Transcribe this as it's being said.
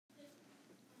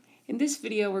In this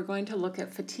video, we're going to look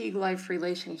at fatigue-life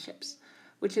relationships,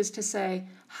 which is to say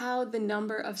how the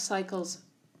number of cycles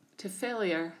to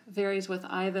failure varies with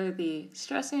either the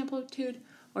stress amplitude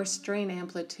or strain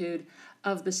amplitude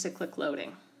of the cyclic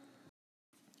loading.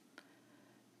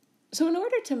 So in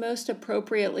order to most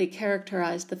appropriately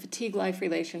characterize the fatigue-life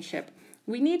relationship,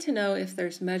 we need to know if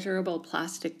there's measurable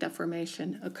plastic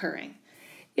deformation occurring.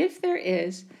 If there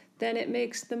is, then it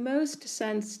makes the most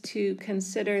sense to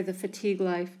consider the fatigue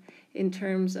life in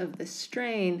terms of the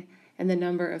strain and the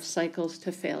number of cycles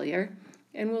to failure,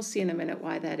 and we'll see in a minute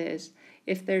why that is.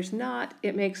 If there's not,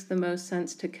 it makes the most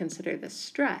sense to consider the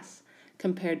stress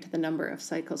compared to the number of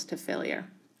cycles to failure.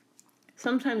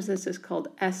 Sometimes this is called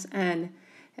SN,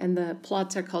 and the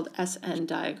plots are called SN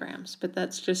diagrams, but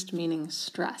that's just meaning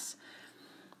stress.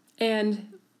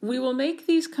 And we will make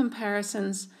these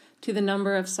comparisons to the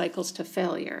number of cycles to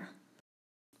failure.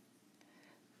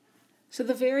 So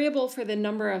the variable for the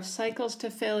number of cycles to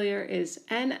failure is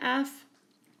NF,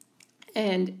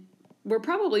 and we're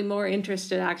probably more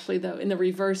interested actually though in the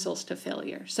reversals to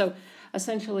failure. So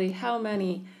essentially how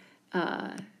many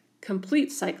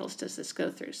complete cycles does this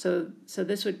go through? So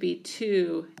this would be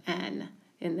 2N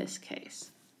in this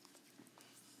case.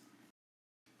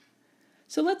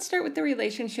 So let's start with the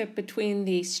relationship between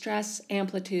the stress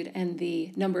amplitude and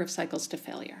the number of cycles to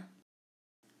failure.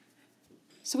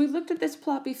 So we've looked at this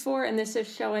plot before, and this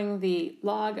is showing the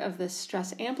log of the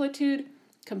stress amplitude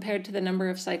compared to the number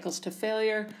of cycles to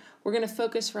failure. We're going to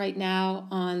focus right now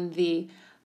on the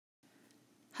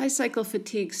high cycle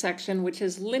fatigue section, which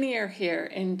is linear here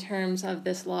in terms of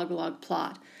this log-log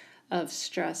plot of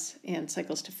stress and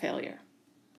cycles to failure.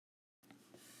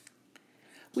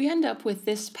 We end up with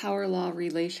this power law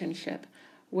relationship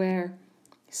where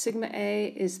sigma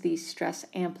A is the stress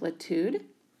amplitude.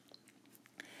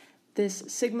 This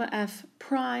sigma F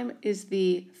prime is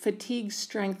the fatigue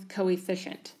strength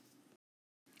coefficient.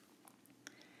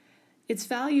 Its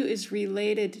value is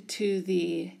related to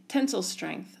the tensile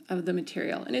strength of the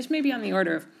material, and is maybe on the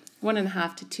order of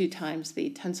 1.5 to 2 times the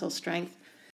tensile strength.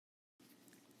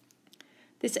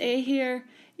 This A here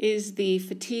is the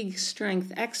fatigue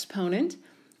strength exponent,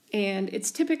 and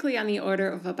it's typically on the order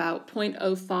of about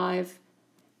 0.05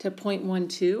 to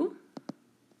 0.12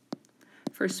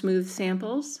 for smooth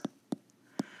samples.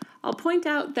 I'll point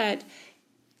out that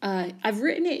I've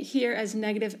written it here as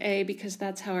negative A because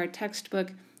that's how our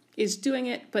textbook is doing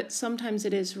it, but sometimes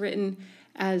it is written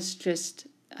as just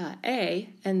A,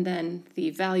 and then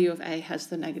the value of A has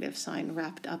the negative sign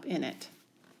wrapped up in it.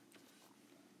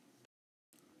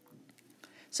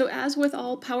 So as with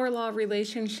all power law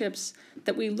relationships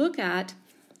that we look at,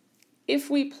 if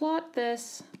we plot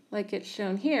this like it's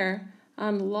shown here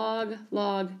on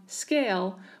log-log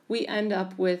scale, we end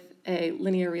up with a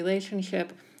linear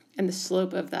relationship, and the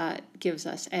slope of that gives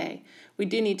us A. We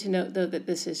do need to note, though, that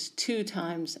this is 2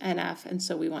 times NF, and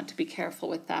so we want to be careful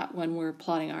with that when we're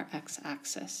plotting our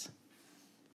x-axis.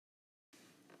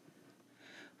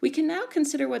 We can now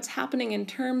consider what's happening in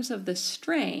terms of the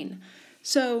strain.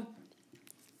 So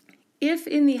if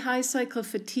in the high cycle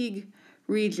fatigue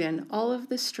region all of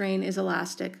the strain is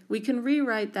elastic, we can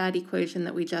rewrite that equation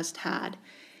that we just had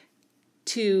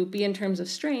to be in terms of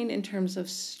strain in terms of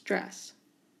stress.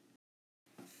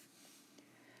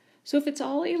 So if it's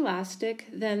all elastic,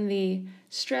 then the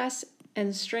stress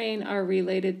and strain are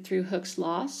related through Hooke's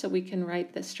law, so we can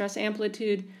write the stress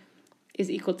amplitude is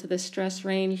equal to the stress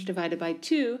range divided by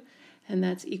 2, and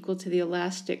that's equal to the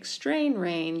elastic strain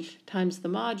range times the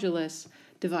modulus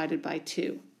divided by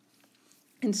 2.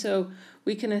 And so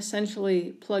we can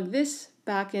essentially plug this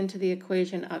back into the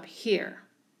equation up here.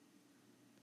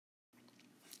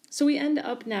 So we end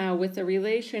up now with a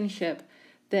relationship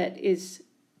that is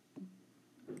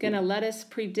going to let us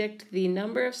predict the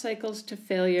number of cycles to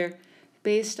failure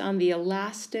based on the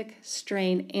elastic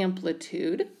strain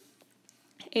amplitude.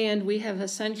 And we have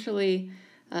essentially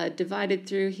divided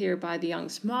through here by the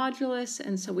Young's modulus,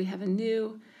 and so we have a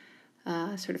new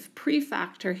sort of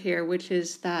prefactor here, which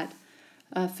is that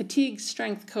fatigue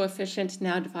strength coefficient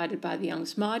now divided by the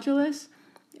Young's modulus,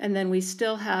 and then we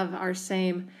still have our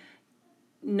same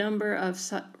number of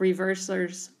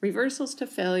reversals to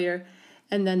failure,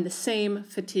 and then the same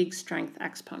fatigue strength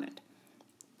exponent.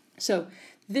 So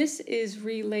this is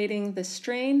relating the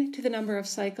strain to the number of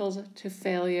cycles to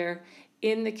failure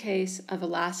in the case of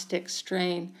elastic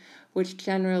strain, which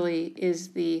generally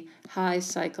is the high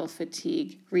cycle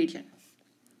fatigue region.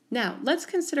 Now, let's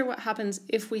consider what happens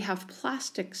if we have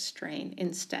plastic strain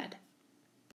instead.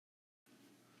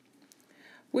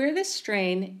 Where the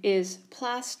strain is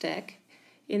plastic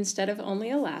instead of only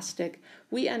elastic,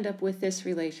 we end up with this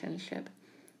relationship.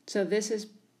 So this is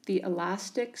the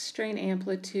elastic strain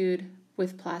amplitude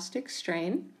with plastic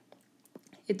strain.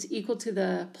 It's equal to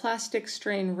the plastic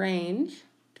strain range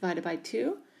divided by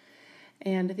 2.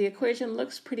 And the equation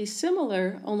looks pretty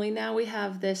similar, only now we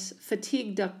have this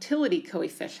fatigue ductility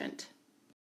coefficient.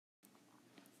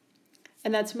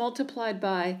 And that's multiplied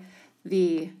by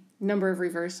the number of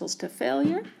reversals to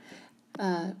failure,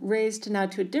 raised now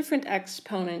to a different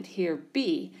exponent here,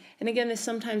 b. And again, this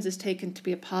sometimes is taken to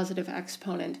be a positive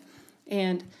exponent.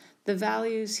 And the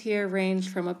values here range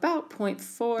from about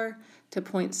 0.4 to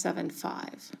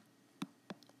 0.75.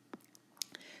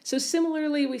 So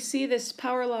similarly, we see this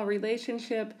power law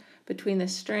relationship between the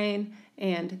strain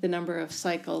and the number of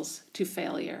cycles to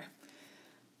failure.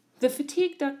 The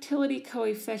fatigue ductility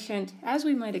coefficient, as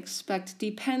we might expect,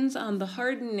 depends on the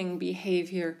hardening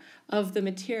behavior of the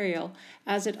material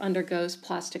as it undergoes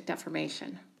plastic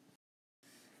deformation.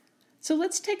 So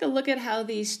let's take a look at how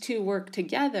these two work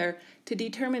together to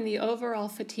determine the overall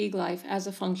fatigue life as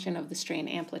a function of the strain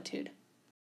amplitude.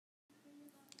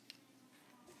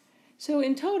 So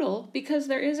in total, because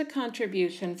there is a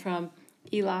contribution from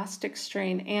elastic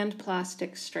strain and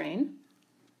plastic strain,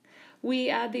 we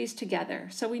add these together.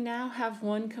 So we now have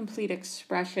one complete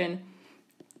expression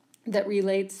that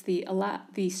relates the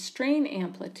strain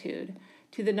amplitude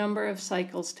to the number of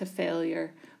cycles to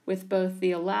failure with both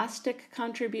the elastic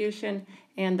contribution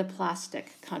and the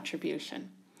plastic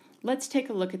contribution. Let's take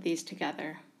a look at these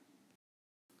together.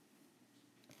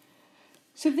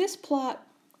 So this plot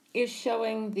is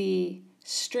showing the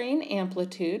strain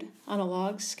amplitude on a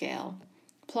log scale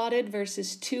plotted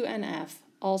versus 2NF,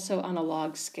 also on a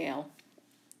log scale.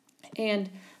 And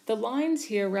the lines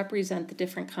here represent the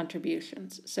different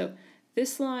contributions. So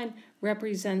this line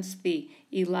represents the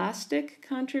elastic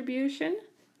contribution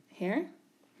here,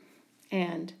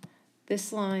 and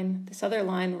this other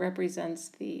line represents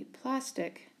the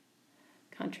plastic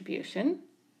contribution.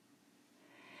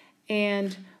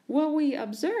 And what we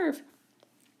observe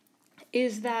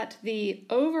is that the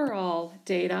overall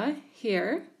data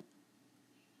here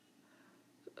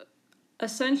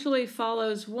essentially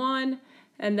follows one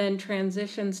and then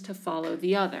transitions to follow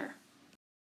the other.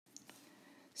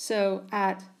 So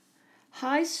at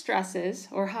high stresses,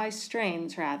 or high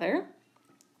strains rather,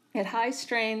 at high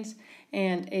strains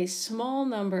and a small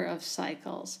number of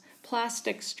cycles,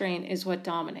 plastic strain is what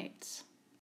dominates.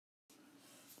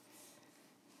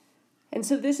 And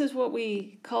so this is what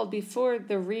we called before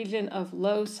the region of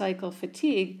low cycle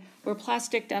fatigue, where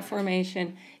plastic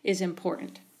deformation is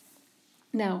important.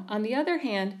 Now, on the other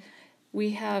hand,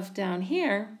 we have down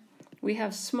here, we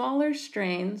have smaller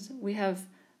strains, we have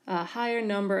a higher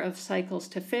number of cycles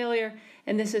to failure,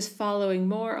 and this is following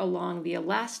more along the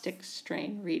elastic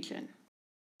strain region.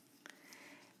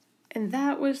 And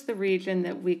that was the region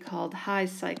that we called high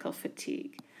cycle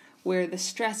fatigue, where the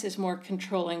stress is more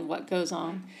controlling what goes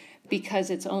on because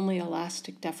it's only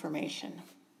elastic deformation.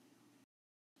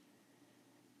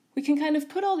 We can kind of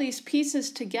put all these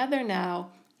pieces together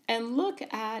now and look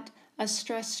at a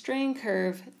stress-strain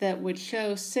curve that would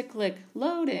show cyclic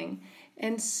loading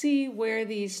and see where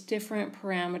these different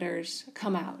parameters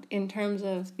come out in terms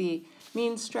of the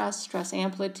mean stress, stress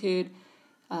amplitude,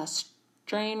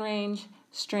 strain range,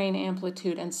 strain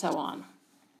amplitude, and so on.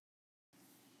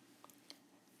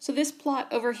 So this plot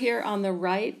over here on the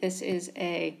right, this is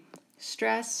a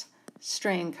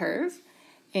stress-strain curve.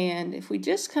 And if we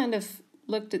just kind of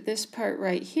looked at this part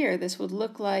right here, this would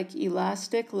look like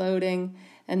elastic loading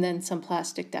and then some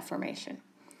plastic deformation.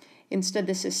 Instead,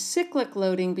 this is cyclic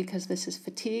loading because this is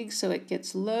fatigue, so it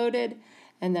gets loaded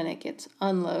and then it gets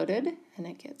unloaded and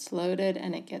it gets loaded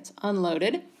and it gets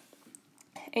unloaded.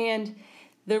 And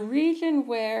the region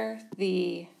where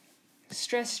the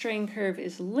stress-strain curve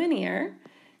is linear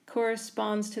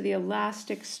corresponds to the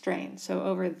elastic strain. So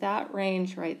over that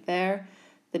range right there,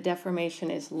 the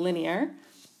deformation is linear.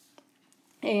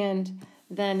 And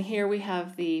then here we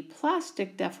have the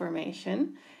plastic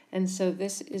deformation, and so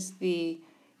this is the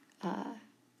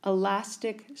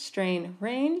elastic strain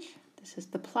range. This is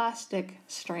the plastic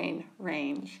strain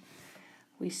range.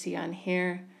 We see on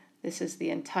here, this is the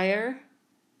entire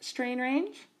strain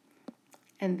range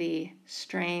and the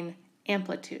strain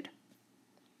amplitude.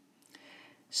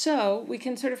 So we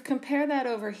can sort of compare that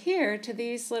over here to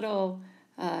these little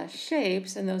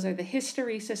shapes, and those are the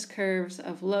hysteresis curves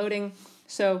of loading.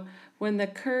 So when the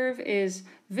curve is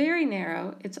very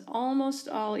narrow, it's almost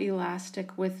all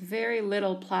elastic with very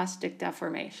little plastic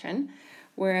deformation,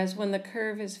 whereas when the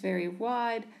curve is very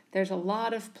wide, there's a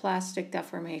lot of plastic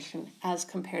deformation as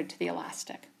compared to the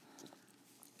elastic.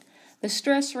 The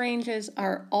stress ranges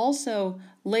are also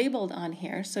labeled on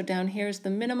here. So down here is the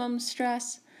minimum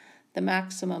stress, the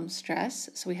maximum stress.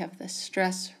 So we have the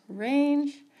stress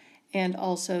range and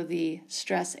also the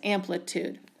stress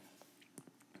amplitude.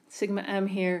 Sigma m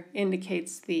here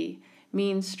indicates the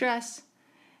mean stress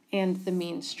and the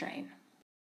mean strain.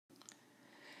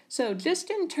 So just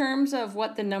in terms of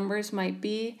what the numbers might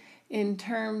be, in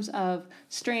terms of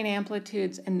strain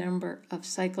amplitudes and number of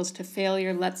cycles to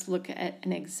failure, let's look at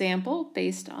an example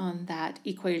based on that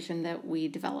equation that we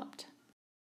developed.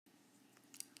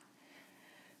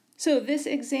 So this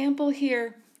example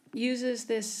here uses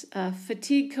this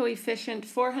fatigue coefficient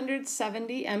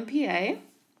 470 MPa,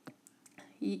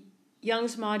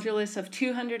 Young's modulus of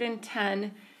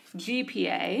 210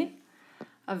 GPa,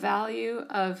 a value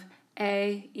of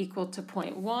A equal to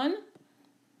 0.1,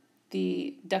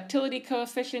 the ductility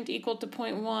coefficient equal to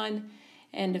 0.1,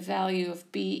 and a value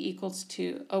of B equals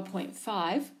to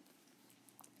 0.5.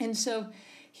 And so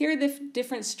here are the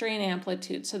different strain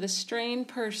amplitudes. So the strain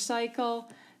per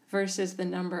cycle versus the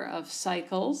number of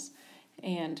cycles,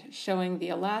 and showing the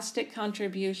elastic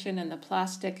contribution and the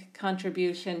plastic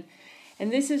contribution.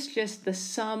 And this is just the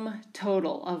sum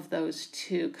total of those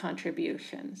two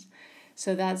contributions.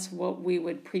 So that's what we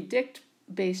would predict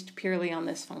based purely on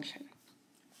this function.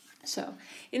 So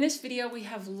in this video, we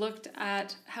have looked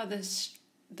at how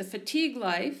the fatigue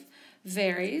life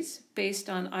varies based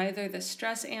on either the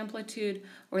stress amplitude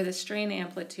or the strain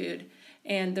amplitude,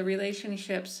 and the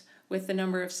relationships with the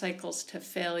number of cycles to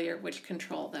failure which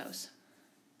control those.